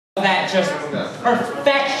that just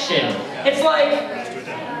perfection. It's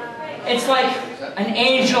like an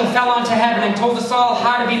angel fell onto heaven and told us all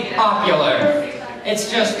how to be popular.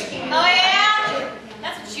 It's just... Oh yeah?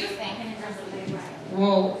 That's what you think.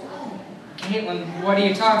 Well, Caitlin, what are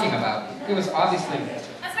you talking about? It was obviously...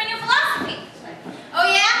 That's my new philosophy. Oh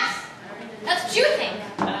yeah? That's what you think.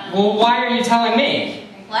 Well, why are you telling me?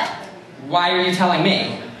 What? Why are you telling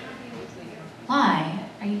me? Why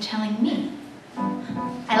are you telling me?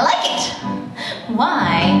 I like it.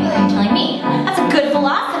 Why are you telling me? That's a good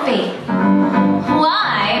philosophy.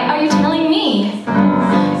 Why are you telling me?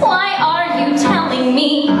 Why are you telling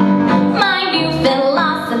me my new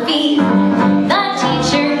philosophy? The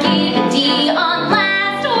teacher gave a D on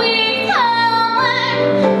last week's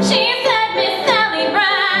homework. She said, Miss Sally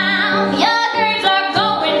Brown, your grades are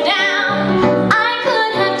going down. I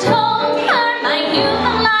could have told her my new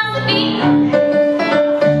philosophy.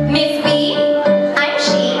 Miss B, I'm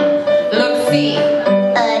she. Look, C,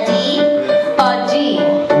 a D, a D.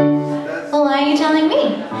 Well, why are you telling me?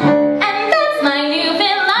 And that's my new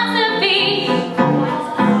philosophy.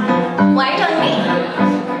 Why are you telling me?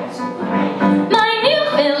 My new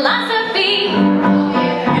philosophy.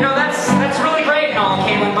 You know, that's really great and all,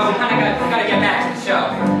 Caitlin, but we kind of gotta get back to the show.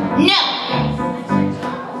 No.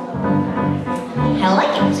 I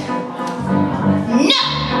like it. No.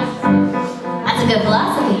 That's a good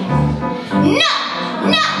philosophy. No,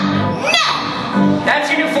 no, no. That's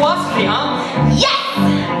your new philosophy, huh? Yes.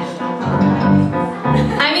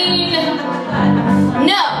 I mean,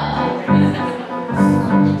 no.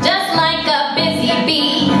 Just like a busy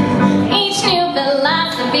bee, each new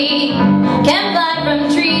philosophy can fly from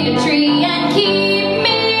tree to tree and keep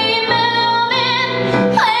me moving.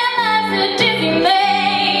 Well, as a dizzy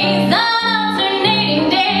maze on alternating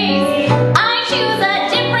days, I choose a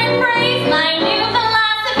different phrase, my new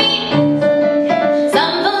philosophy.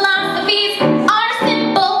 Some philosophies are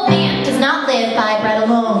simple, man does not live by bread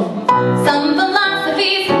alone. Some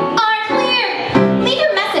philosophies are clear, leave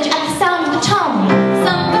your message at the sound of the tone.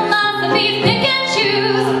 Some philosophies pick and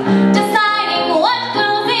choose, deciding what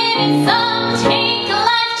goes in it. Some take a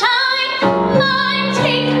lifetime, mine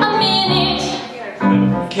take a minute.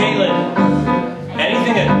 Caitlin,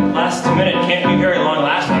 anything that lasts a minute can't be very long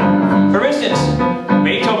lasting. For instance,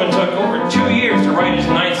 Beethoven took over 2 years to write his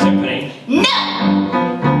 9th symphony. No!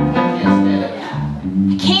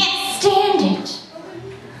 I can't stand it.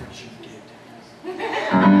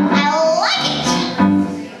 I like it.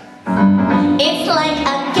 It's like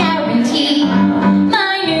a guarantee,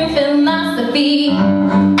 my new philosophy.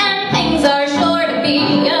 And things are sure to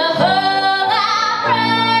be a whole lot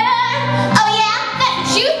brighter. Oh yeah, that's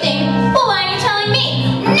what you think. Well, why are you telling me?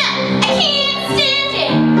 No, I can't stand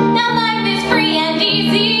it. Now life is free and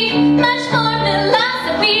easy, much more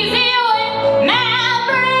philosophies now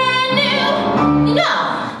brand new. You know,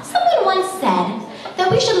 someone once said that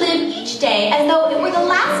we should live each day as though it were the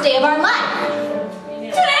last day of our life.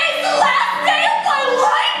 Today's the last day of my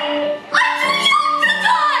life? I'm too young to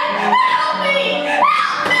die! Help me!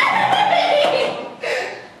 Help me!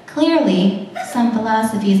 Clearly, some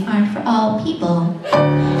philosophies aren't for all people.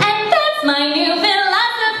 And that's my new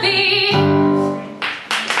philosophy!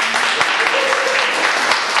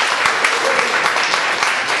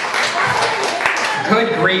 Good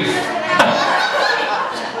grief.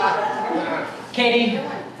 Katie,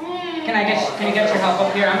 can you get your help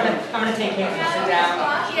up here? I'm gonna take Caitlin to sit down.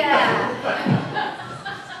 Yeah.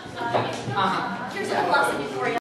 Uh-huh. Here's a philosophy